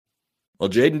Well,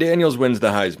 Jaden Daniels wins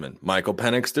the Heisman. Michael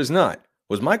Penix does not.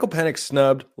 Was Michael Penix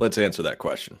snubbed? Let's answer that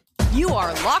question. You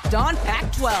are Locked On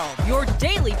Pac-12, your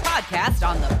daily podcast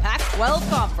on the Pac-12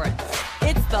 Conference.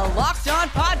 It's the Locked On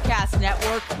Podcast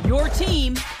Network, your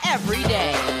team every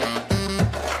day.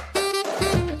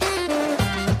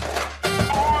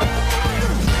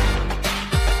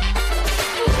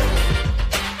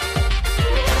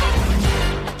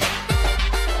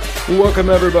 Welcome,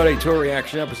 everybody, to a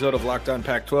reaction episode of Locked On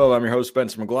Pac-12. I'm your host,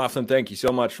 Spencer McLaughlin. Thank you so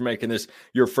much for making this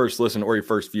your first listen or your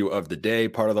first view of the day.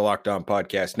 Part of the Locked On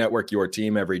Podcast Network, your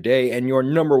team every day, and your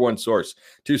number one source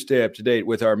to stay up to date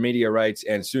with our media rights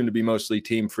and soon to be mostly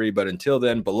team-free. But until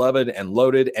then, beloved and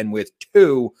loaded, and with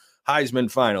two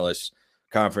Heisman finalists,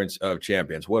 Conference of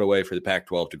Champions. What a way for the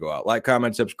Pac-12 to go out. Like,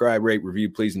 comment, subscribe, rate, review,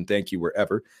 please, and thank you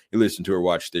wherever you listen to or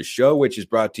watch this show, which is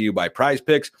brought to you by Prize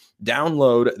Picks.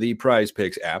 Download the Prize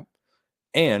Picks app.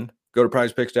 And go to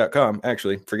prizepicks.com.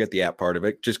 Actually, forget the app part of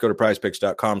it. Just go to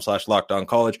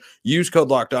prizepicks.com/lockedoncollege. Use code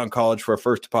LOCKEDONCollege for a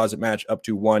first deposit match up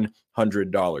to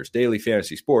 $100. Daily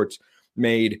fantasy sports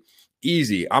made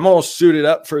easy. I'm all suited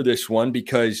up for this one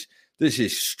because this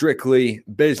is strictly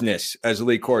business, as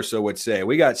Lee Corso would say.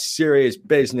 We got serious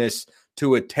business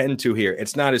to attend to here.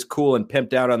 It's not as cool and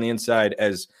pimped out on the inside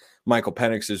as Michael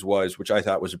Penix's was, which I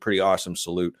thought was a pretty awesome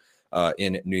salute.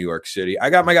 In New York City. I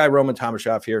got my guy Roman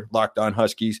Tomashoff here, Locked On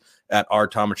Huskies at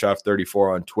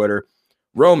rTomashoff34 on Twitter.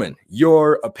 Roman,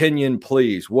 your opinion,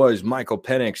 please. Was Michael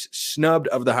Penix snubbed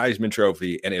of the Heisman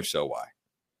Trophy, and if so, why?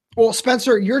 Well,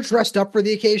 Spencer, you're dressed up for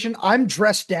the occasion. I'm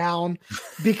dressed down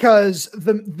because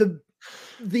the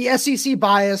SEC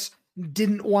bias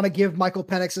didn't want to give Michael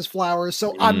Penix his flowers,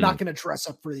 so I'm not going to dress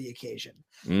up for the occasion.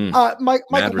 Michael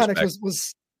Penix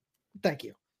was thank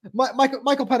you.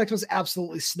 Michael Penix was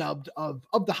absolutely snubbed of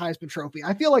the Heisman Trophy.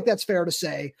 I feel like that's fair to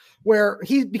say, where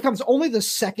he becomes only the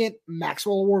second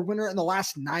Maxwell Award winner in the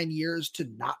last 9 years to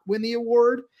not win the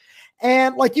award.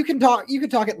 And like you can talk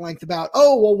at length about,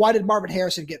 why did Marvin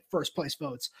Harrison get first place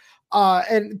votes?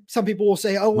 And some people will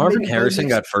say, Marvin Harrison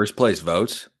got first place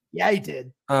votes. Yeah, he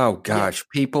did. Oh gosh,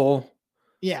 people.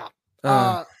 Yeah.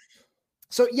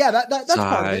 So yeah, that's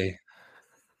part of it.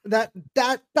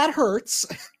 That hurts.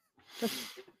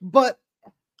 But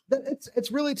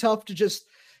it's really tough to just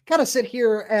kind of sit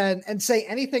here and say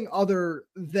anything other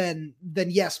than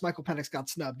yes, Michael Penix got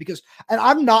snubbed because, and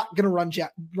I'm not going to run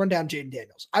down Jaden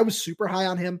Daniels. I was super high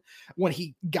on him when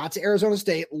he got to Arizona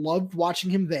State, loved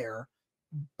watching him there,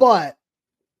 but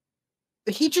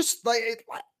he just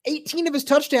 18 of his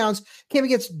touchdowns came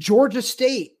against Georgia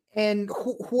State and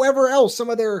whoever else some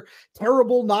of their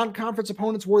terrible non-conference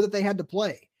opponents were that they had to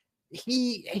play.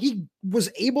 He was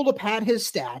able to pad his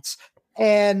stats,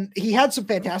 and he had some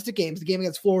fantastic games. The game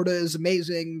against Florida is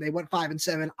amazing. They went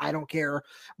 5-7. I don't care.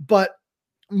 But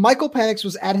Michael Penix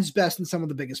was at his best in some of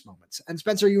the biggest moments. And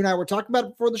Spencer, you and I were talking about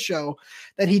it before the show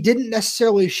that he didn't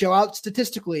necessarily show out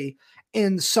statistically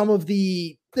in some of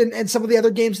the other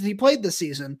games that he played this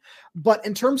season. But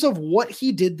in terms of what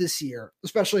he did this year,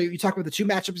 especially you talk about the two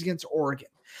matchups against Oregon,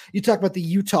 you talk about the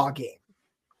Utah game.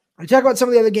 I talk about some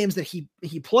of the other games that he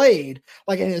played,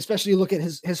 and especially look at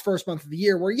his first month of the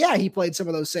year where, he played some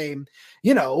of those same,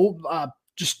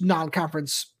 just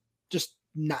non-conference, just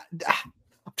not,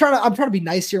 I'm trying to be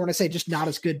nice here when I say just not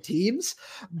as good teams,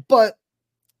 but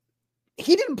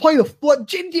he didn't play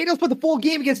Jaden Daniels played the full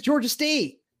game against Georgia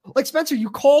State. Like Spencer,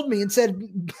 you called me and said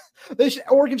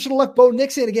Oregon should have left Bo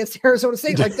Nix in against Arizona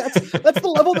State. Like that's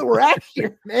the level that we're at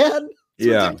here, man. It's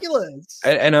ridiculous.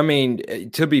 And I mean,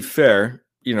 to be fair,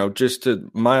 just to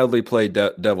mildly play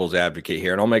devil's advocate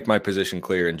here, and I'll make my position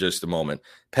clear in just a moment.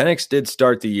 Penix did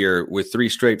start the year with 3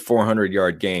 straight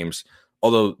 400-yard games,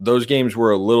 although those games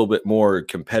were a little bit more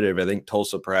competitive. I think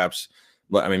Tulsa perhaps,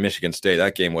 Michigan State,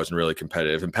 that game wasn't really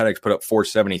competitive. And Penix put up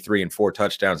 473 and 4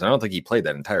 touchdowns. And I don't think he played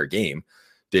that entire game,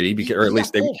 did he? Because, or at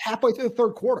least they halfway through the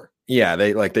third quarter. Yeah,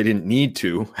 they didn't need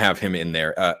to have him in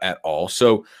there at all.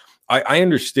 So I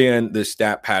understand the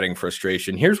stat padding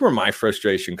frustration. Here's where my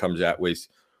frustration comes at with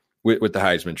the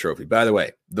Heisman Trophy. By the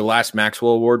way, the last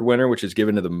Maxwell Award winner, which is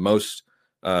given to the most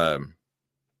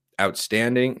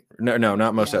outstanding. No,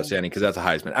 not most outstanding because that's a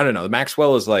Heisman. I don't know. The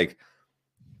Maxwell is it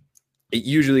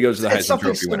usually goes to the Heisman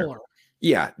Trophy winner.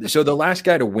 Yeah. So the last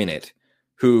guy to win it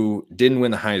who didn't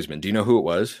win the Heisman, do you know who it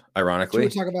was, ironically?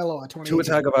 Tua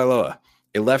Tagovailoa,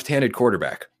 a left-handed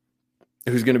quarterback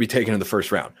who's going to be taken in the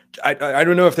first round. I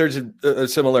don't know if there's a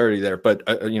similarity there, but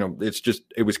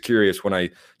it was curious when I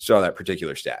saw that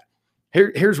particular stat.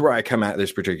 Here's where I come at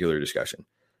this particular discussion.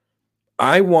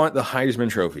 I want the Heisman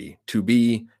Trophy to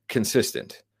be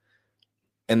consistent.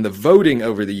 And the voting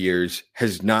over the years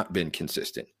has not been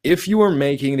consistent. If you are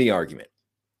making the argument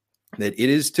that it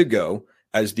is to go,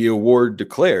 as the award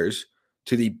declares,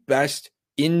 to the best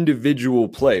individual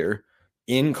player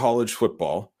in college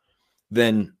football,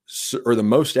 then, or the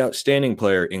most outstanding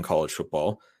player in college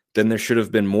football, then there should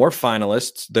have been more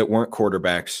finalists that weren't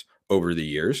quarterbacks over the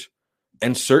years.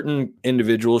 And certain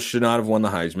individuals should not have won the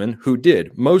Heisman who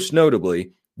did, most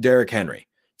notably Derrick Henry.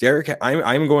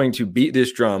 I'm going to beat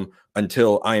this drum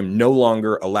until I am no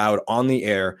longer allowed on the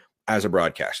air as a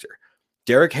broadcaster.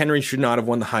 Derrick Henry should not have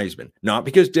won the Heisman, not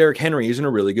because Derrick Henry isn't a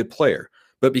really good player,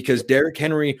 but because Derrick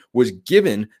Henry was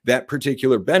given that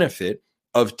particular benefit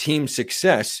of team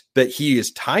success that he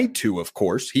is tied to, of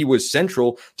course. He was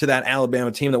central to that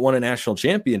Alabama team that won a national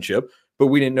championship, but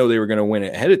we didn't know they were going to win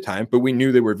it ahead of time, but we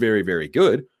knew they were very, very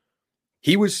good.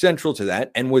 He was central to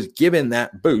that and was given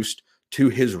that boost to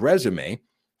his resume,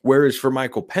 whereas for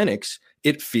Michael Penix,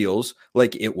 it feels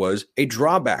like it was a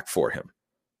drawback for him.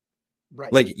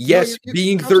 Right. Like, yes, you're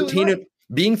being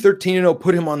 13-0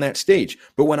 put him on that stage.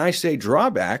 But when I say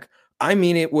drawback, I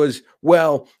mean it was,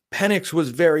 well, Penix was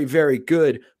very, very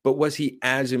good, but was he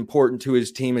as important to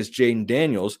his team as Jayden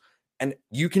Daniels? And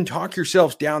you can talk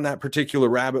yourself down that particular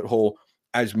rabbit hole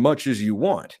as much as you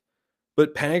want.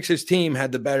 But Penix's team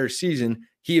had the better season.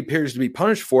 He appears to be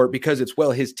punished for it because it's,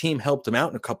 well, his team helped him out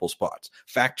in a couple spots.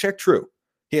 Fact check, true.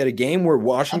 He had a game where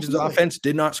Washington's offense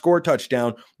did not score a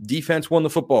touchdown. Defense won the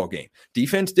football game.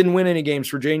 Defense didn't win any games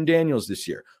for Jayden Daniels this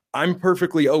year. I'm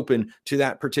perfectly open to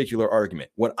that particular argument.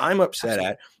 What I'm upset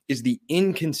at is the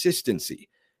inconsistency.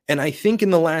 And I think in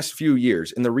the last few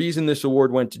years, and the reason this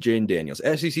award went to Jayden Daniels,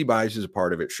 SEC bias is a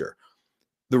part of it, sure.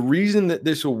 The reason that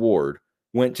this award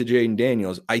went to Jayden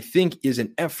Daniels, I think, is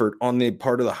an effort on the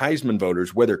part of the Heisman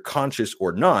voters, whether conscious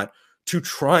or not, to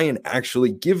try and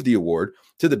actually give the award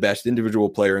to the best individual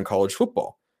player in college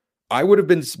football. I would have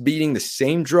been beating the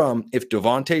same drum if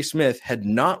Devontae Smith had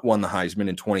not won the Heisman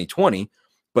in 2020,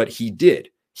 but he did.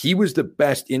 He was the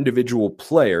best individual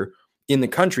player in the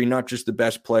country, not just the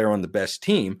best player on the best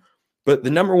team, but the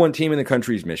number one team in the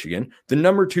country is Michigan. The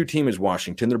number two team is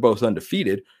Washington. They're both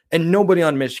undefeated, and nobody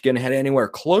on Michigan had anywhere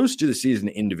close to the season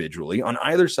individually on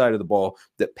either side of the ball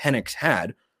that Penix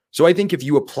had. So I think if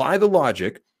you apply the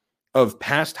logic of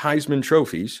past Heisman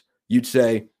trophies, you'd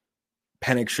say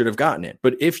Penix should have gotten it.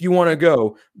 But if you want to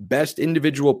go best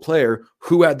individual player,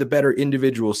 who had the better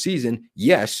individual season?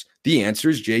 Yes, the answer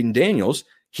is Jayden Daniels.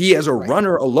 He, as a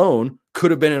runner alone, could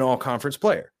have been an all-conference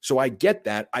player. So I get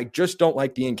that. I just don't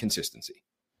like the inconsistency.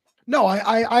 No,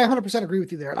 I 100% agree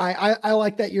with you there. I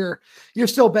like that you're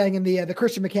still banging the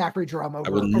Christian McCaffrey drum. I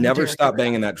will never stop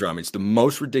banging that drum. It's the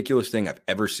most ridiculous thing I've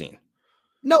ever seen.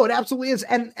 No, it absolutely is.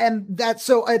 And that's,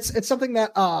 so it's something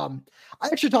that I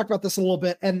actually talked about this a little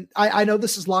bit, and I know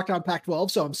this is Locked On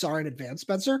Pac-12, so I'm sorry in advance,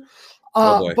 Spencer.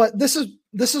 But this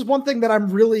is one thing that I'm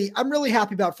really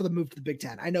happy about for the move to the Big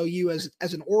Ten. I know you as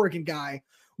an Oregon guy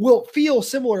will feel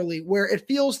similarly, where it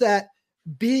feels that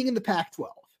being in the Pac-12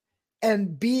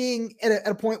 and being at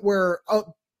a point where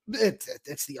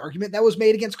it's the argument that was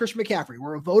made against Christian McCaffrey,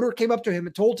 where a voter came up to him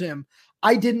and told him,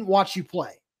 "I didn't watch you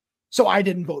play, so I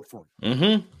didn't vote for you."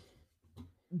 Mm-hmm.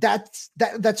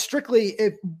 That's strictly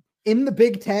in the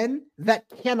Big Ten. That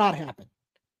cannot happen.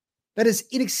 That is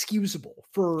inexcusable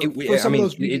for some of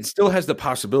those. It still has the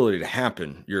possibility to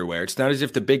happen. You're aware. It's not as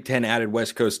if the Big Ten added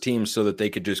West Coast teams so that they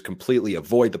could just completely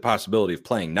avoid the possibility of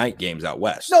playing night games out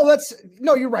west.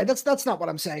 No, you're right. That's not what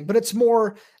I'm saying. But it's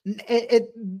more.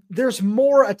 There's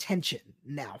more attention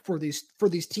now for these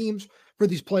teams, for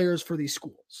these players, for these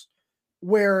schools,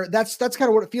 where that's kind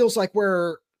of what it feels like.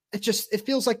 Where it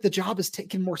feels like the job is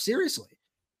taken more seriously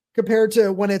compared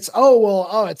to when it's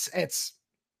it's.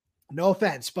 No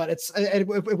offense, but if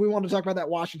we want to talk about that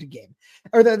Washington game,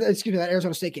 or that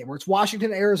Arizona State game, where it's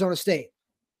Washington, Arizona State.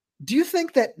 Do you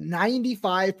think that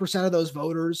 95% of those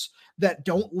voters that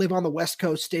don't live on the West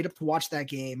Coast stayed up to watch that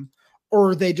game,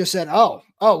 or they just said, "Oh,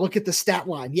 look at the stat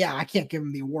line. Yeah, I can't give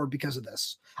him the award because of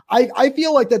this." I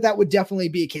feel like that would definitely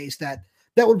be a case that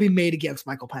would be made against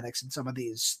Michael Penix in some of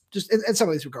these, just in some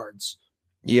of these regards.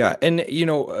 Yeah, and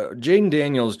Jayden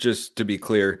Daniels, just to be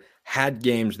clear, had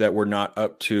games that were not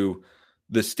up to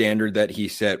the standard that he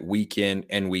set week in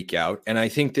and week out. And I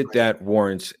think that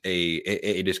warrants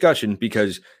a discussion,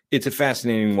 because it's a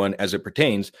fascinating one as it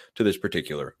pertains to this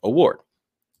particular award.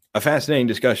 A fascinating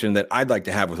discussion that I'd like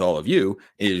to have with all of you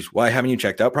is, why haven't you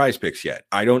checked out Prize Picks yet?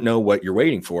 I don't know what you're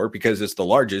waiting for, because it's the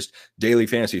largest daily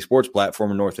fantasy sports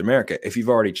platform in North America. If you've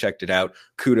already checked it out,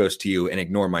 kudos to you, and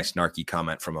ignore my snarky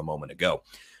comment from a moment ago.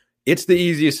 It's the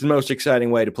easiest and most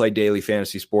exciting way to play daily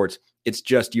fantasy sports. It's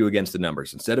just you against the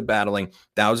numbers. Instead of battling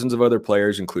thousands of other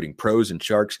players, including pros and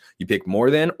sharks, you pick more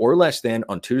than or less than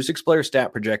on 2 to 6 player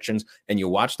stat projections, and you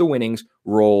watch the winnings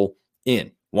roll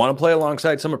in. Want to play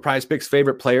alongside some of Prize Picks'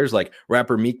 favorite players like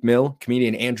rapper Meek Mill,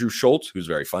 comedian Andrew Schultz, who's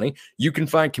very funny? You can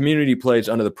find community plays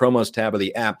under the promos tab of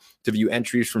the app to view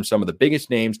entries from some of the biggest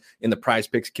names in the Prize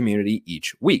Picks community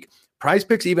each week. Prize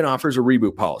Picks even offers a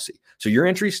reboot policy, so your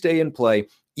entries stay in play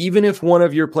even if one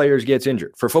of your players gets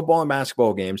injured. For football and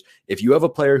basketball games, if you have a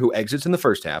player who exits in the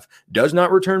first half, does not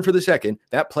return for the second,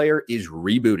 that player is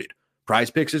rebooted.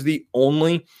 Prize Picks is the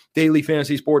only daily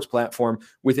fantasy sports platform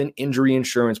with an injury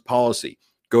insurance policy.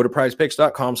 Go to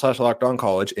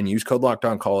prizepicks.com/lockedoncollege and use code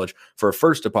lockedoncollege for a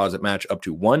first deposit match up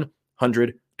to $100.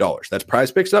 That's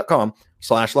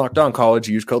prizepicks.com/lockedoncollege.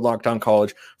 Use code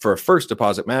lockedoncollege for a first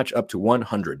deposit match up to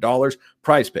 $100.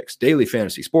 Prize Picks, daily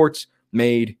fantasy sports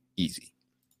made easy.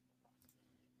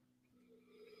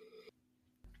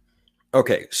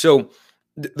 Okay, so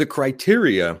the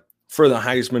criteria for the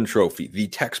Heisman Trophy, the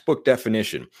textbook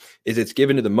definition, is it's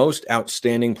given to the most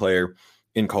outstanding player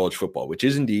in college football, which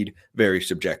is indeed very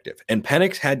subjective. And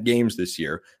Penix had games this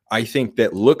year, I think,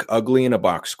 that look ugly in a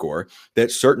box score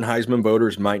that certain Heisman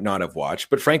voters might not have watched.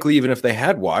 But frankly, even if they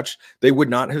had watched, they would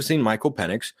not have seen Michael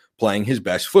Penix playing his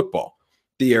best football.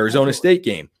 The Arizona State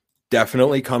game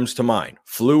definitely comes to mind.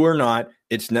 Flu or not,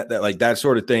 it's not that, like, that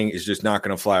sort of thing is just not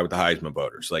going to fly with the Heisman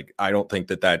voters. Like, I don't think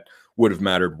that would have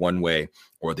mattered one way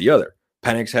or the other.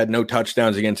 Penix had no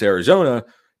touchdowns against Arizona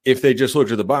if they just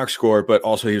looked at the box score, but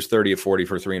also he was 30 of 40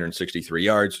 for 363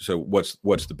 yards. So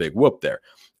what's the big whoop there?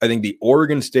 I think the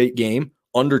Oregon State game,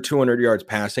 under 200 yards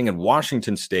passing, and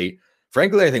Washington State,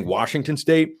 frankly, I think Washington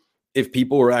State, if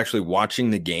people were actually watching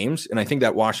the games, and I think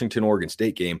that Washington-Oregon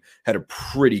State game had a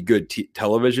pretty good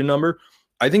television number,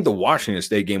 I think the Washington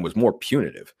State game was more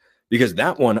punitive because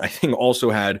that one, I think,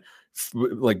 also had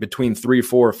like between 3,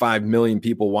 4, or 5 million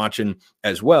people watching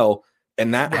as well.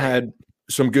 And that had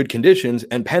some good conditions,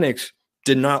 and Penix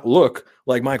did not look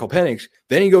like Michael Penix.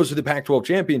 Then he goes to the Pac-12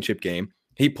 championship game.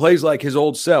 He plays like his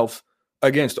old self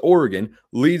against Oregon,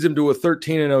 leads him to a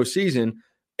 13-0 season,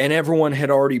 and everyone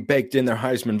had already baked in their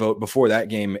Heisman vote before that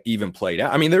game even played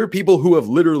out. I mean, there are people who have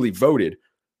literally voted,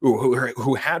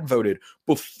 who had voted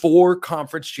before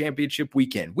conference championship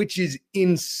weekend, which is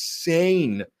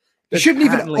insane. You shouldn't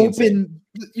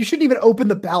even open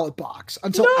the ballot box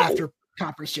until after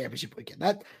conference championship weekend.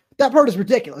 That part is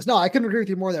ridiculous. No, I couldn't agree with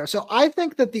you more there. So I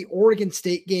think that the Oregon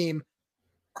State game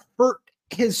hurt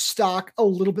his stock a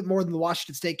little bit more than the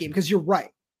Washington State game, because you're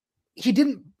right. He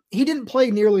didn't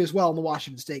play nearly as well in the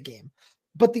Washington State game.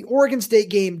 But the Oregon State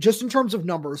game, just in terms of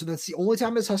numbers, and that's the only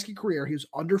time in his Husky career, he was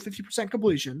under 50%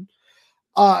 completion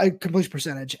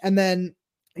percentage. And then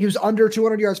he was under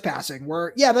 200 yards passing,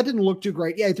 where, that didn't look too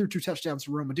great. Yeah, he threw 2 touchdowns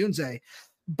to Rome Odunze.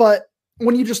 But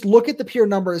when you just look at the pure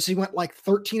numbers, he went like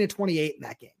 13 of 28 in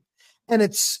that game. And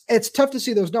it's tough to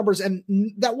see those numbers. And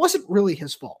that wasn't really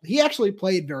his fault. He actually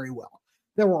played very well.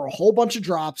 There were a whole bunch of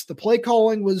drops. The play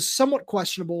calling was somewhat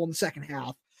questionable in the second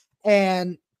half.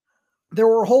 And there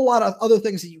were a whole lot of other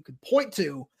things that you could point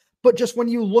to. But just when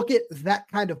you look at that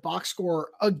kind of box score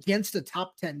against a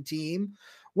top 10 team,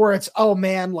 where it's, oh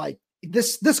man, like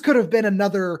this could have been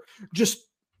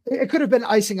it could have been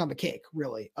icing on the cake,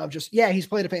 really, of just, he's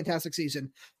played a fantastic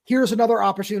season. Here's another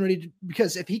opportunity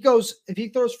because if he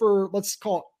throws for, let's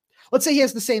say he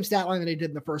has the same stat line that he did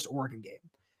in the first Oregon game,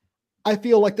 I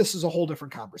feel like this is a whole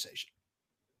different conversation.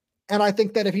 And I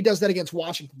think that if he does that against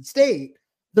Washington State,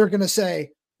 they're going to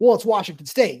say, well, it's Washington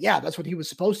State. Yeah, that's what he was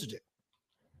supposed to do.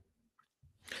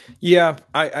 Yeah,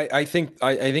 I think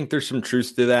there's some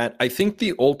truth to that. I think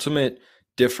the ultimate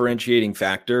differentiating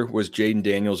factor was Jaden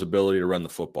Daniels' ability to run the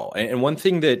football. And one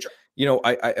thing that,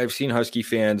 I've seen Husky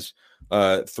fans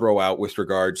throw out with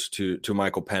regards to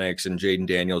Michael Penix and Jaden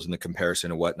Daniels and the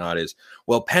comparison and whatnot is,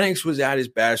 well, Penix was at his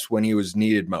best when he was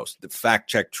needed most. The fact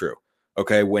check true.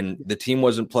 Okay, when the team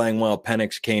wasn't playing well,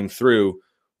 Penix came through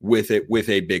with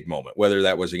a big moment, whether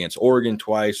that was against Oregon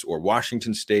twice or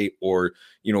Washington State or,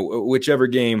 whichever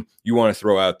game you want to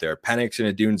throw out there. Penix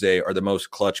and Odunze are the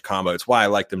most clutch combo. It's why I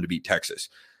like them to beat Texas.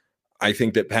 I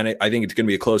think it's going to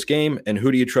be a close game. And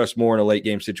who do you trust more in a late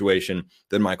game situation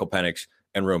than Michael Penix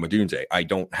and Rome Odunze? I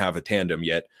don't have a tandem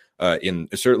yet,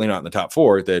 certainly not in the top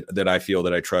 4 that I feel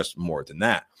that I trust more than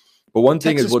that. But one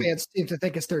thing Texas fans seem to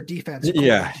think it's their defense.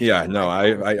 Yeah. No,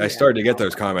 I started to get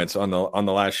those comments on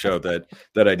the last show that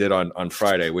I did on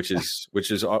Friday, which is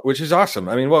awesome.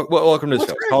 I mean, welcome to the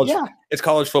show. College, It's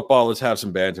college football. Let's have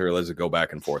some banter. Let's go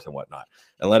back and forth and whatnot,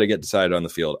 and let it get decided on the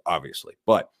field, obviously.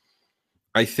 But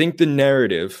I think the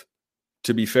narrative,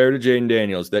 to be fair to Jaden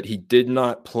Daniels, that he did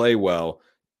not play well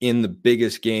in the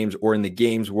biggest games or in the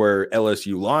games where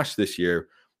LSU lost this year,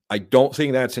 I don't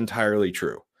think that's entirely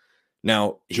true.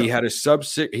 Now, he had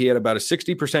about a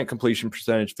 60% completion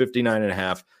percentage,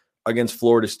 59.5 against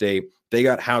Florida State. They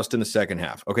got housed in the second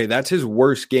half. Okay, that's his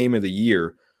worst game of the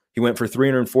year. He went for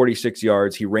 346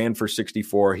 yards. He ran for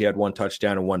 64. He had 1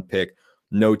 touchdown and 1 pick.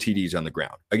 No TDs on the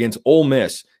ground. Against Ole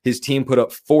Miss, his team put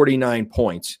up 49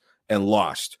 points and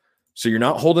lost. So you're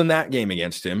not holding that game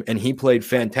against him, and he played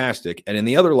fantastic. And in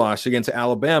the other loss against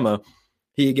Alabama,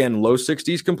 he, again, low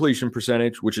 60s completion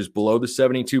percentage, which is below the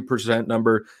 72%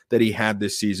 number that he had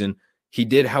this season. He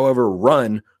did, however,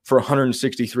 run for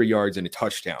 163 yards and a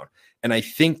touchdown. And I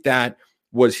think that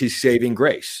was his saving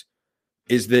grace,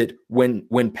 is that when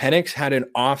Penix had an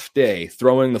off day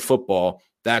throwing the football,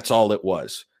 that's all it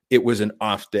was. It was an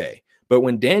off day. But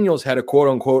when Daniels had a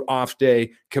quote-unquote off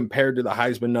day compared to the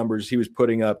Heisman numbers he was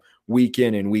putting up week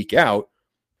in and week out,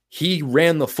 he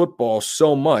ran the football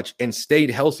so much and stayed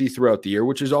healthy throughout the year,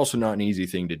 which is also not an easy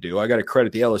thing to do. I got to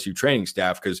credit the LSU training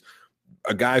staff, because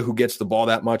a guy who gets the ball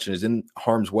that much and is in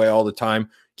harm's way all the time,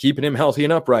 keeping him healthy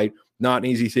and upright, not an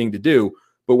easy thing to do.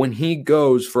 But when he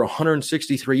goes for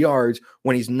 163 yards,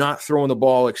 when he's not throwing the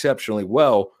ball exceptionally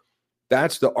well,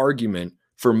 that's the argument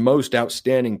for most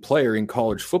outstanding player in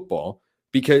college football.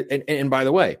 Because, and by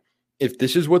the way, if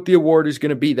this is what the award is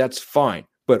going to be, that's fine.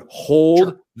 But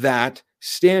hold that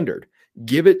standard.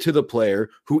 Give it to the player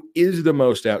who is the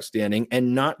most outstanding,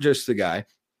 and not just the guy.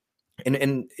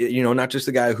 And not just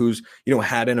the guy who's,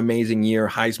 had an amazing year,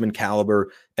 Heisman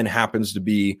caliber, and happens to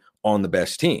be on the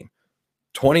best team.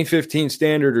 2015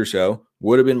 standard or so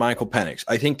would have been Michael Penix.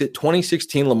 I think that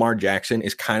 2016 Lamar Jackson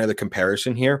is kind of the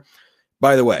comparison here.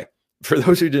 By the way, for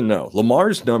those who didn't know,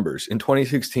 Lamar's numbers in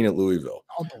 2016 at Louisville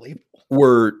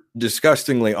were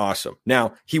disgustingly awesome.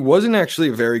 Now, he wasn't actually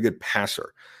a very good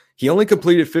passer. He only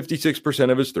completed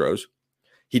 56% of his throws.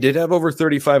 He did have over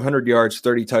 3,500 yards,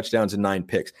 30 touchdowns, and 9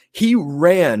 picks. He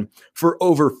ran for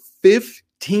over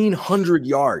 1,500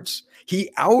 yards. He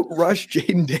outrushed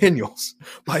Jaden Daniels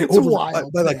by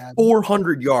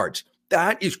 400 yards.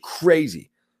 That is crazy.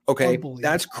 Okay,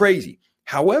 that's crazy.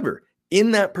 However,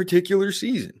 in that particular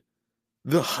season,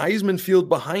 the Heisman field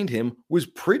behind him was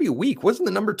pretty weak. Wasn't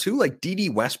the number 2 like D.D.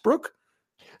 Westbrook?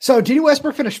 So D.D.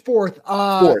 Westbrook finished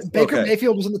 4th. Baker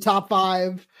Mayfield was in the top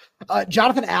 5.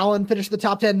 Jonathan Allen finished in the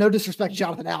top 10. No disrespect to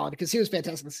Jonathan Allen, because he was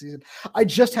fantastic this season. I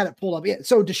just had it pulled up. Yeah.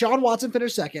 So Deshaun Watson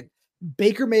finished 2nd.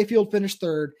 Baker Mayfield finished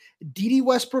 3rd. D.D.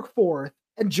 Westbrook 4th.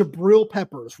 And Jabril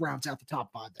Peppers rounds out the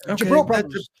top 5 there. Okay, Jabril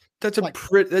Peppers.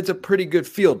 That's a pretty good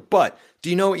field. But do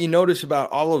you know what you notice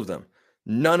about all of them?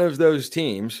 None of those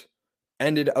teams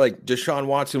ended, like Deshaun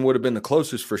Watson would have been the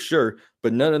closest for sure,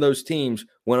 but none of those teams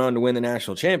went on to win the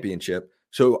national championship.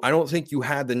 So I don't think you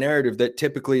had the narrative that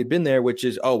typically had been there, which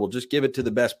is, oh, we'll just give it to the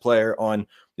best player on,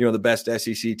 the best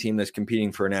SEC team that's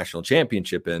competing for a national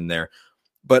championship in there.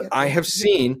 But I have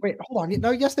seen. Wait, hold on.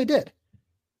 No, yes, they did.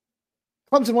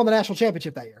 Clemson won the national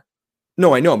championship that year.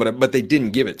 No, I know, but they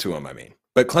didn't give it to him. I mean,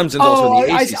 but Clemson's also in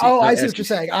the ACC. I see what you're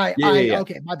saying.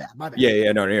 Okay, my bad.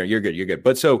 Yeah, no, you're good.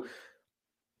 But so,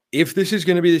 if this is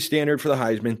going to be the standard for the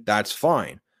Heisman, that's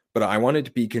fine. But I want it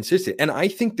to be consistent. And I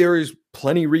think there is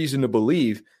plenty reason to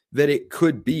believe that it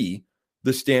could be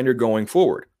the standard going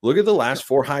forward. Look at the last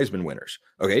 4 Heisman winners.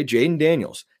 Okay, Jaden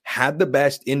Daniels had the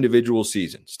best individual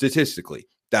season. Statistically,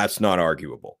 that's not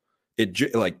arguable. It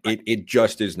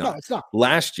just is not. No, it's not.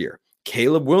 Last year,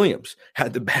 Caleb Williams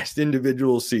had the best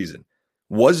individual season.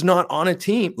 Was not on a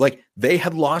team. Like, they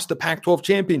had lost the Pac-12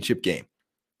 championship game.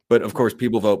 But, of course,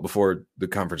 people vote before the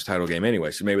conference title game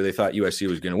anyway, so maybe they thought USC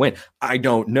was going to win. I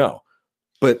don't know.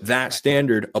 But that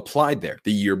standard applied there.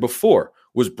 The year before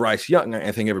was Bryce Young.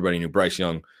 I think everybody knew Bryce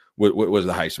Young was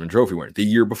the Heisman Trophy winner. The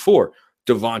year before,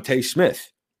 Devontae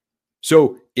Smith.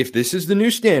 So if this is the new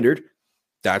standard,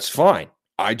 that's fine.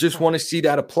 I just want to see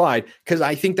that applied, because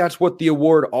I think that's what the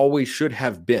award always should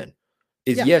have been.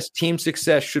 Yes, team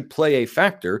success should play a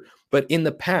factor, but in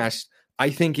the past, I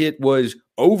think it was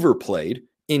overplayed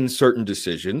in certain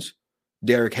decisions,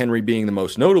 Derrick Henry being the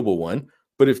most notable one.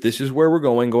 But if this is where we're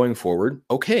going forward,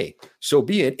 okay, so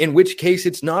be it, in which case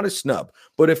it's not a snub.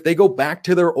 But if they go back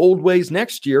to their old ways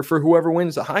next year for whoever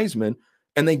wins the Heisman,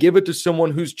 and they give it to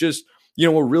someone who's just,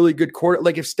 a really good quarter,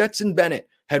 like if Stetson Bennett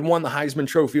had won the Heisman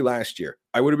Trophy last year,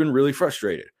 I would have been really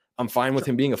frustrated. I'm fine with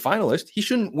him being a finalist. He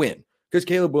shouldn't win because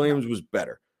Caleb Williams was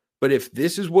better. But if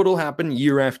this is what will happen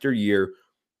year after year,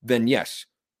 then yes,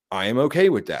 I am okay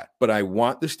with that, but I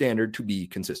want the standard to be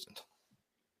consistent.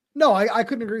 No, I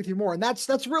couldn't agree with you more. And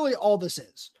that's really all this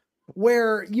is,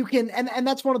 where you can, and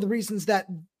that's one of the reasons that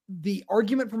the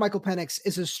argument for Michael Penix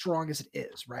is as strong as it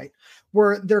is, right?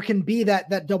 Where there can be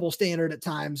that double standard at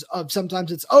times of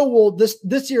sometimes it's,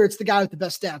 this year it's the guy with the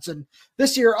best stats. And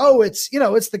this year,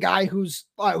 it's the guy who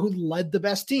led the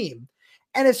best team.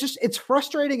 And it's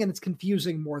frustrating and it's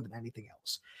confusing more than anything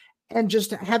else. And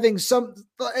just having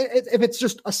if it's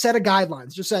just a set of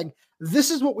guidelines, just saying,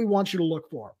 this is what we want you to look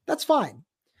for, that's fine.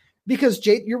 Because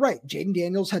you're right. Jaden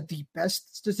Daniels had the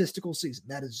best statistical season.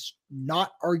 That is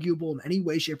not arguable in any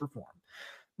way, shape, or form.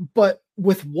 But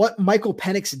with what Michael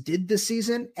Penix did this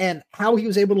season and how he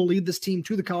was able to lead this team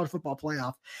to the college football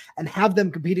playoff and have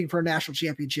them competing for a national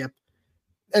championship,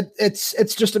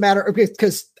 it's just a matter of,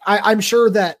 because I'm sure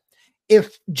that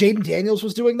if Jaden Daniels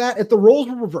was doing that, if the roles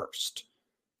were reversed,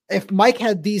 if Mike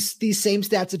had these same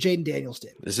stats that Jaden Daniels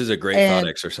did. This is a great thought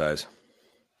exercise.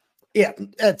 Yeah,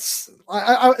 that's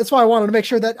why I wanted to make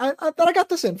sure that I got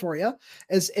this in for you.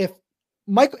 Is if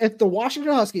the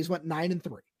Washington Huskies went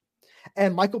 9-3,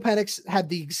 and Michael Penix had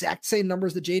the exact same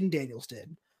numbers that Jaden Daniels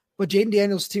did, but Jaden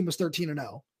Daniels' team was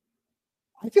 13-0,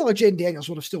 I feel like Jaden Daniels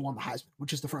would have still won the Heisman,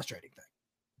 which is the frustrating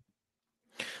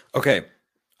thing. Okay,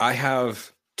 I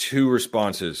have two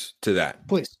responses to that.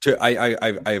 Please.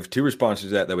 I have two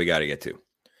responses to that we got to get to.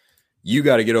 You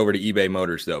got to get over to eBay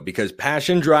Motors, though, because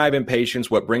passion, drive, and patience,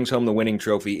 what brings home the winning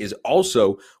trophy, is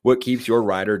also what keeps your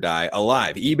ride or die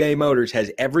alive. eBay Motors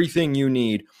has everything you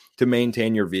need to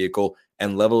maintain your vehicle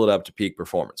and level it up to peak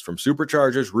performance. From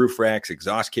superchargers, roof racks,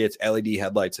 exhaust kits, LED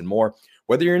headlights, and more.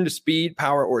 Whether you're into speed,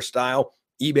 power, or style,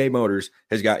 eBay Motors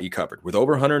has got you covered. With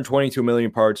over 122 million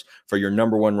parts for your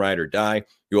number one ride or die,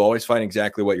 you'll always find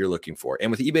exactly what you're looking for. And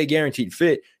with eBay Guaranteed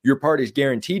Fit, your part is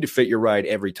guaranteed to fit your ride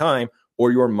every time,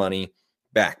 or your money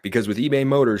back. Because with eBay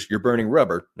Motors, you're burning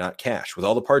rubber, not cash. With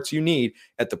all the parts you need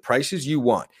at the prices you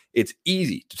want, it's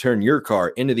easy to turn your car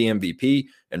into the MVP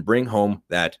and bring home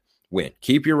that win.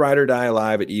 Keep your ride or die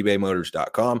alive at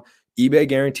ebaymotors.com. eBay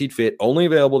Guaranteed Fit, only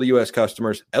available to U.S.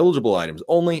 customers. Eligible items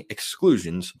only.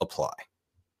 Exclusions apply.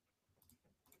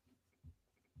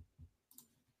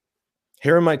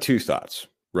 Here are my two thoughts,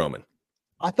 Roman.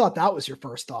 I thought that was your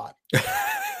first thought.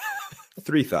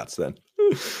 Three thoughts then.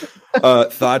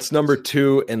 Thoughts number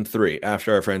 2 and 3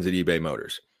 after our friends at eBay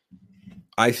Motors.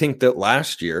 I think that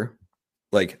last year,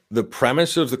 like, the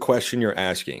premise of the question you're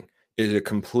asking is a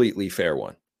completely fair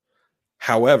one.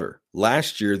 However,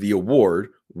 last year, the award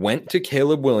went to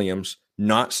Caleb Williams,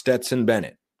 not Stetson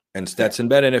Bennett. And Stetson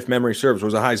Bennett, if memory serves,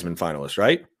 was a Heisman finalist,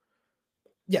 right?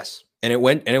 Yes. And it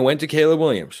went to Caleb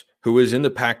Williams, who was in the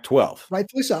Pac-12.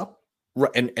 Rightfully so.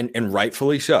 Right, and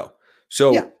rightfully so.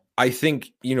 So yeah. I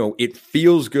think, it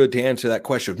feels good to answer that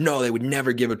question of, no, they would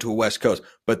never give it to a West Coast,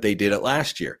 but they did it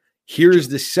last year. Here's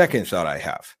the second thought I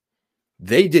have.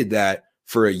 They did that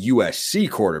for a USC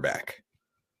quarterback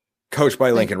coached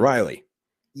by Lincoln Riley.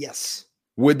 Yes.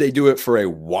 Would they do it for a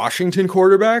Washington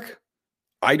quarterback?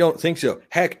 I don't think so.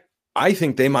 Heck, I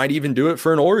think they might even do it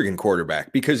for an Oregon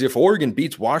quarterback, because if Oregon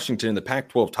beats Washington in the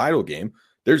Pac-12 title game,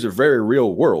 there's a very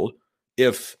real world.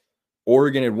 If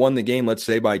Oregon had won the game, let's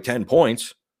say by 10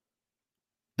 points,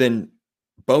 then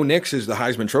Bo Nix is the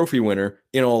Heisman Trophy winner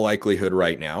in all likelihood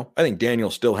right now. I think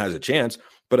Daniel still has a chance,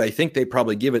 but I think they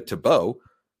probably give it to Bo,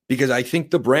 because I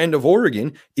think the brand of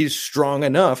Oregon is strong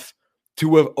enough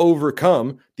to have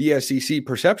overcome the SEC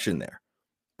perception there.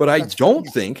 But I don't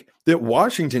think that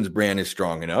Washington's brand is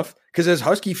strong enough, because as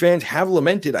Husky fans have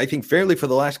lamented, I think fairly for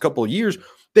the last couple of years,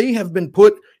 they have been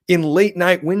put in late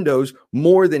night windows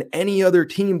more than any other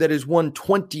team that has won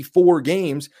 24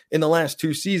 games in the last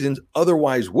 2 seasons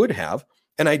otherwise would have.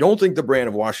 And I don't think the brand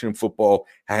of Washington football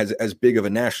has as big of a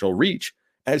national reach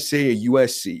as, say, a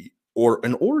USC or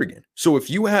an Oregon. So if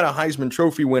you had a Heisman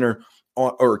Trophy winner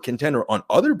or contender on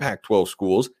other Pac-12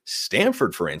 schools,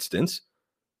 Stanford, for instance,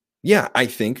 yeah, I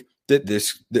think that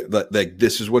this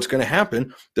is what's going to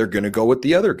happen. They're going to go with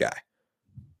the other guy.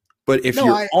 But if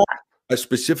you're on a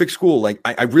specific school, like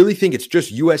I really think it's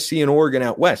just USC and Oregon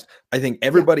out west. I think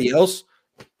everybody else,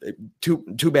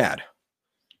 too bad.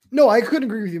 No, I couldn't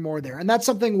agree with you more there. And that's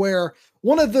something where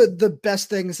one of the best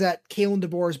things that Kalen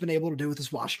DeBoer has been able to do with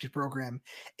his Washington program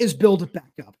is build it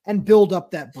back up and build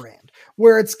up that brand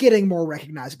where it's getting more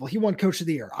recognizable. He won Coach of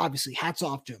the Year. Obviously, hats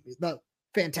off to him.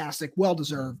 Fantastic,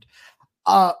 well-deserved.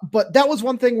 But that was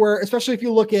one thing where, especially if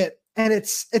you look at, and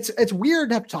it's weird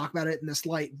to have to talk about it in this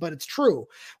light, but it's true,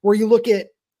 where you look at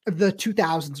the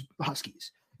 2000s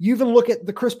Huskies, you even look at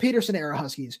the Chris Peterson era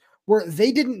Huskies, where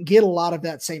they didn't get a lot of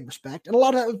that same respect. And a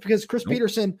lot of that was because Chris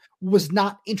Peterson was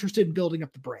not interested in building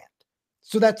up the brand.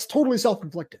 So that's totally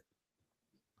self-inflicted.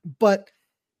 But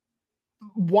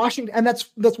Washington, and that's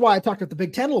why I talked about the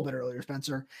Big Ten a little bit earlier,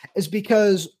 Spencer, is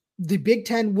because the Big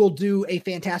Ten will do a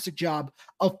fantastic job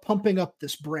of pumping up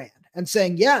this brand and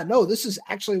saying, yeah, no, this is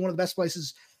actually one of the best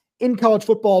places in college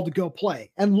football to go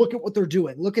play. And look at what they're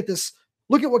doing. Look at this.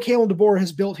 Look at what Kalen DeBoer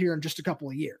has built here in just a couple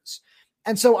of years.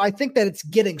 And so I think that it's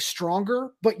getting stronger,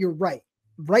 but you're right.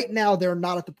 right now they're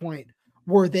not at the point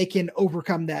where they can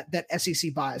overcome that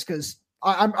SEC bias. Because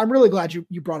I'm really glad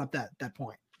you brought up that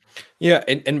point. Yeah,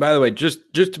 and by the way,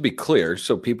 just to be clear,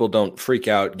 so people don't freak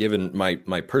out, given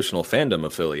my personal fandom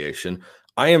affiliation,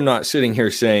 I am not sitting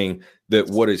here saying that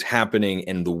what is happening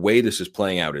and the way this is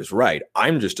playing out is right.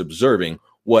 I'm just observing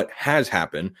what has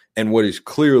happened and what is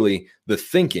clearly the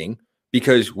thinking,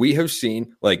 because we have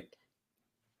seen, like,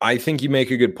 I think you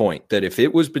make a good point that if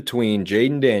it was between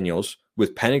Jaden Daniels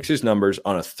with Penix's numbers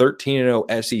on a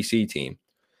 13-0 SEC team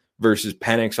versus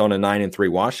Penix on a 9-3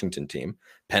 Washington team,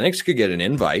 Penix could get an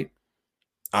invite.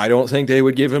 I don't think they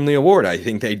would give him the award. I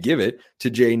think they'd give it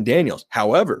to Jaden Daniels.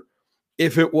 However,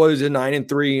 if it was a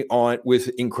 9-3 on with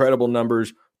incredible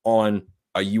numbers on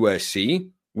a USC,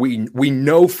 we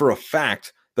know for a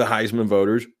fact the Heisman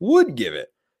voters would give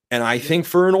it. And I think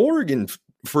for an Oregon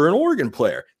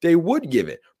player, they would give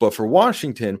it. But for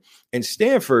Washington and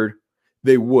Stanford,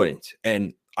 they wouldn't.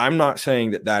 And I'm not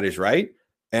saying that is right.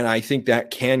 And I think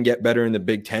that can get better in the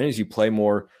Big Ten as you play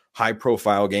more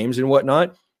high-profile games and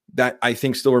whatnot. That I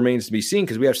think still remains to be seen,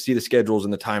 because we have to see the schedules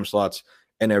and the time slots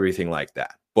and everything like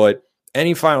that. But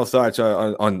any final thoughts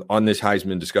on this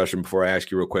Heisman discussion before I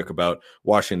ask you real quick about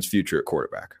Washington's future at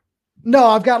quarterback? No,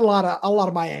 I've got a lot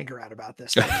of my anger out about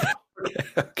this.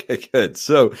 Okay, good.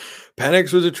 So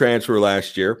Penix was a transfer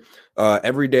last year.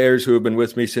 Everydayers who have been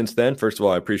with me since then, first of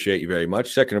all, I appreciate you very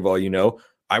much. Second of all,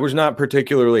 I was not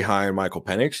particularly high on Michael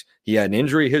Penix. He had an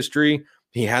injury history.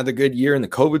 He had the good year in the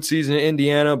COVID season in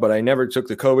Indiana, but I never took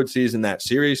the COVID season that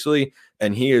seriously,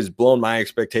 and he has blown my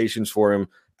expectations for him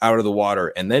out of the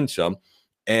water and then some.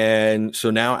 And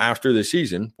so now after the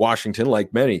season, Washington,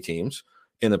 like many teams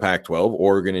in the Pac-12,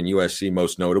 Oregon and USC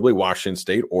most notably, Washington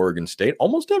State, Oregon State,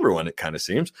 almost everyone, it kind of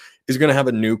seems, is going to have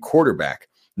a new quarterback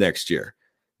next year.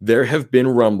 There have been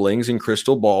rumblings and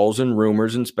crystal balls and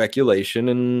rumors and speculation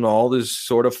and all this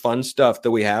sort of fun stuff that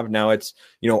we have. Now it's,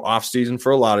 off season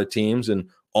for a lot of teams and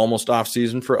almost off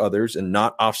season for others, and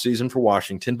not off season for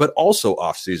Washington, but also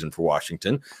off season for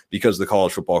Washington because the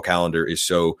college football calendar is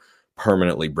so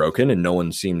permanently broken and no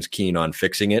one seems keen on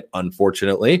fixing it,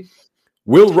 unfortunately.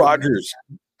 Will Rogers.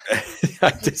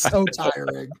 It's so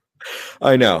tiring.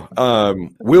 I know.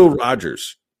 Will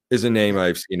Rogers is a name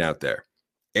I've seen out there.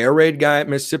 Air Raid guy at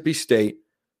Mississippi State.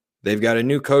 They've got a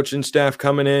new coaching staff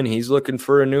coming in. He's looking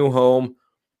for a new home.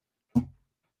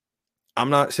 I'm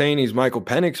not saying he's Michael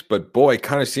Penix, but boy, it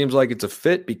kind of seems like it's a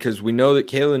fit, because we know that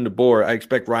Kalen DeBoer, I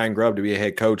expect Ryan Grubb to be a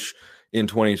head coach in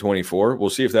 2024. We'll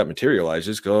see if that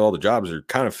materializes, because all the jobs are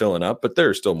kind of filling up, but there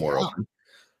are still more open.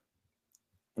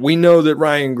 We know that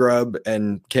Ryan Grubb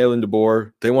and Kalen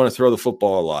DeBoer, they want to throw the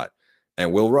football a lot.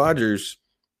 And Will Rogers,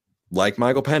 like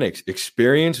Michael Penix,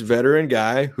 experienced veteran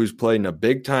guy who's played in a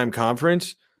big-time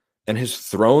conference and has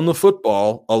thrown the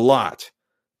football a lot.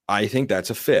 I think that's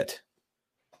a fit.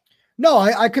 No,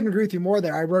 I couldn't agree with you more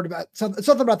there. I wrote about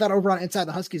something about that over on Inside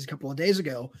the Huskies a couple of days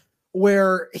ago,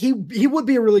 where he would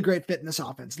be a really great fit in this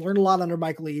offense. Learned a lot under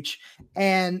Mike Leach,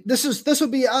 and this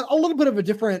would be a little bit of a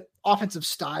different offensive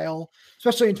style,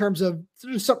 especially in terms of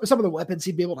some of the weapons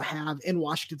he'd be able to have in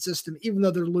Washington's system, even though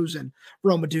they're losing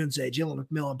Rome Odunze, Jalen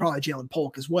McMillan, probably Jalen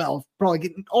Polk as well, probably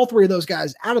getting all three of those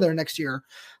guys out of there next year.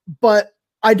 But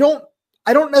I don't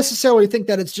necessarily think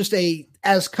that it's just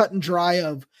as cut and dry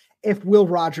of, if Will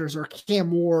Rogers or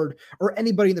Cam Ward or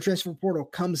anybody in the transfer portal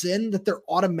comes in, that they're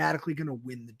automatically going to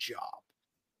win the job.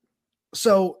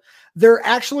 So there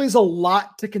actually is a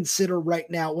lot to consider right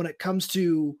now when it comes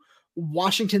to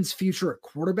Washington's future at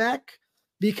quarterback,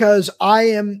 because I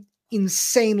am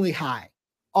insanely high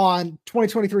on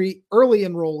 2023 early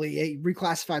enrollee, a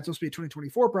reclassified, supposed to be a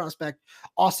 2024 prospect,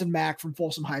 Austin Mack from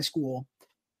Folsom High School.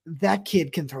 That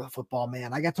kid can throw the football,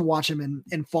 man. I got to watch him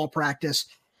in fall practice,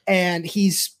 and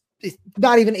he's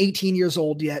not even 18 years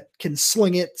old yet, can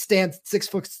sling it, stand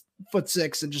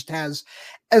 6'6", and just has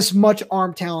as much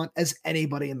arm talent as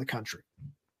anybody in the country.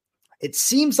 It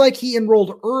seems like he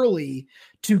enrolled early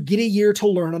to get a year to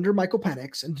learn under Michael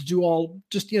Penix and to do all,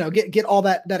 just, get all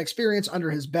that experience under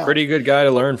his belt. Pretty good guy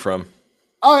to learn from.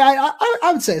 Oh,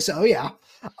 I would say so. Yeah.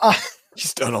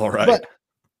 He's done all right. But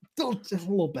a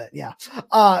little bit. Yeah.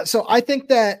 So I think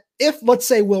that if, let's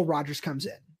say, Will Rogers comes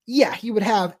in, yeah, he would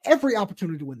have every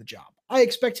opportunity to win the job. I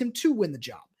expect him to win the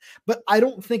job, but I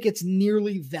don't think it's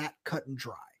nearly that cut and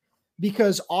dry,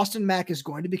 because Austin Mack is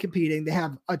going to be competing. They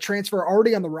have a transfer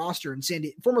already on the roster in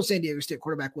former San Diego State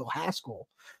quarterback Will Haskell,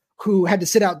 who had to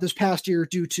sit out this past year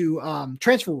due to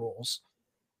transfer rules.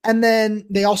 And then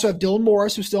they also have Dylan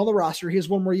Morris, who's still on the roster. He has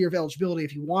one more year of eligibility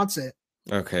if he wants it.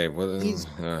 Okay. Well,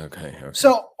 okay.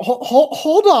 So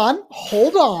hold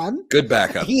on. Good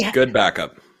backup. Good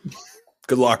backup.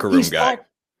 Good locker room guy.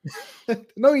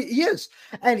 No, he is.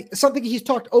 And something he's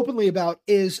talked openly about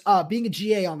is being a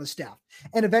GA on the staff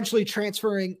and eventually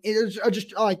transferring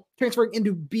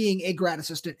into being a grad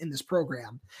assistant in this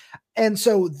program. And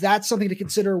so that's something to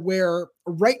consider, where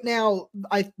right now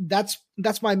that's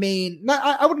my main,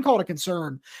 I wouldn't call it a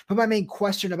concern, but my main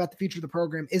question about the future of the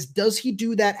program is, does he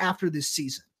do that after this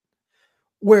season?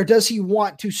 Where does he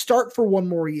want to start for one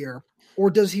more year, or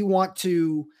does he want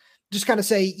to just kind of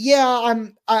say, yeah,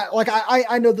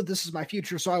 I know that this is my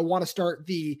future, so I want to start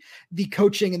the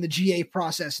coaching and the GA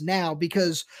process now,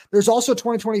 because there's also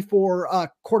 2024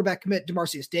 quarterback commit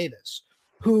DeMarcius Davis,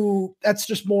 who that's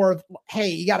just more of, hey,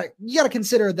 you gotta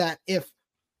consider that if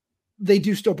they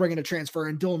do still bring in a transfer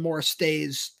and Dylan Morris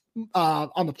stays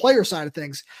on the player side of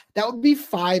things, that would be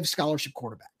 5 scholarship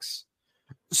quarterbacks.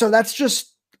 So that's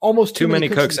just almost too many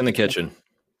cooks in the kitchen.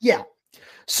 Yeah.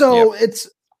 So it's,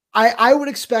 I would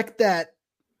expect that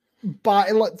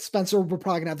Spencer, we're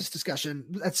probably gonna have this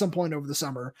discussion at some point over the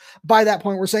summer. By that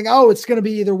point, we're saying, it's going to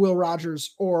be either Will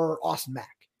Rogers or Austin Mack.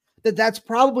 That's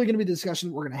probably going to be the discussion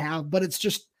that we're going to have, but it's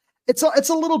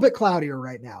a little bit cloudier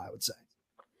right now, I would say.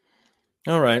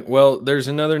 All right. Well, there's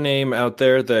another name out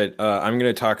there that I'm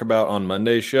going to talk about on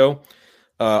Monday's show.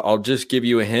 I'll just give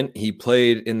you a hint. He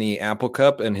played in the Apple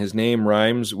Cup, and his name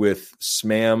rhymes with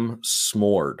Smam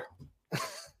Smored.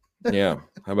 Yeah.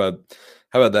 How about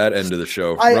that end of the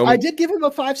show? I did give him a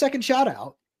 5-second shout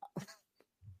out.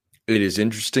 It is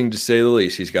interesting to say the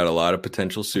least. He's got a lot of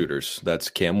potential suitors. That's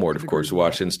Cam Ward, of course, of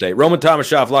Washington State. Roman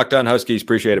Thomas-Schaff, Locked On Huskies.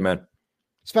 Appreciate it, man.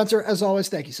 Spencer, as always,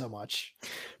 thank you so much.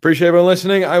 Appreciate everyone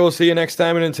listening. I will see you next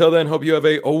time. And until then, hope you have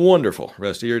a wonderful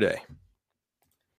rest of your day.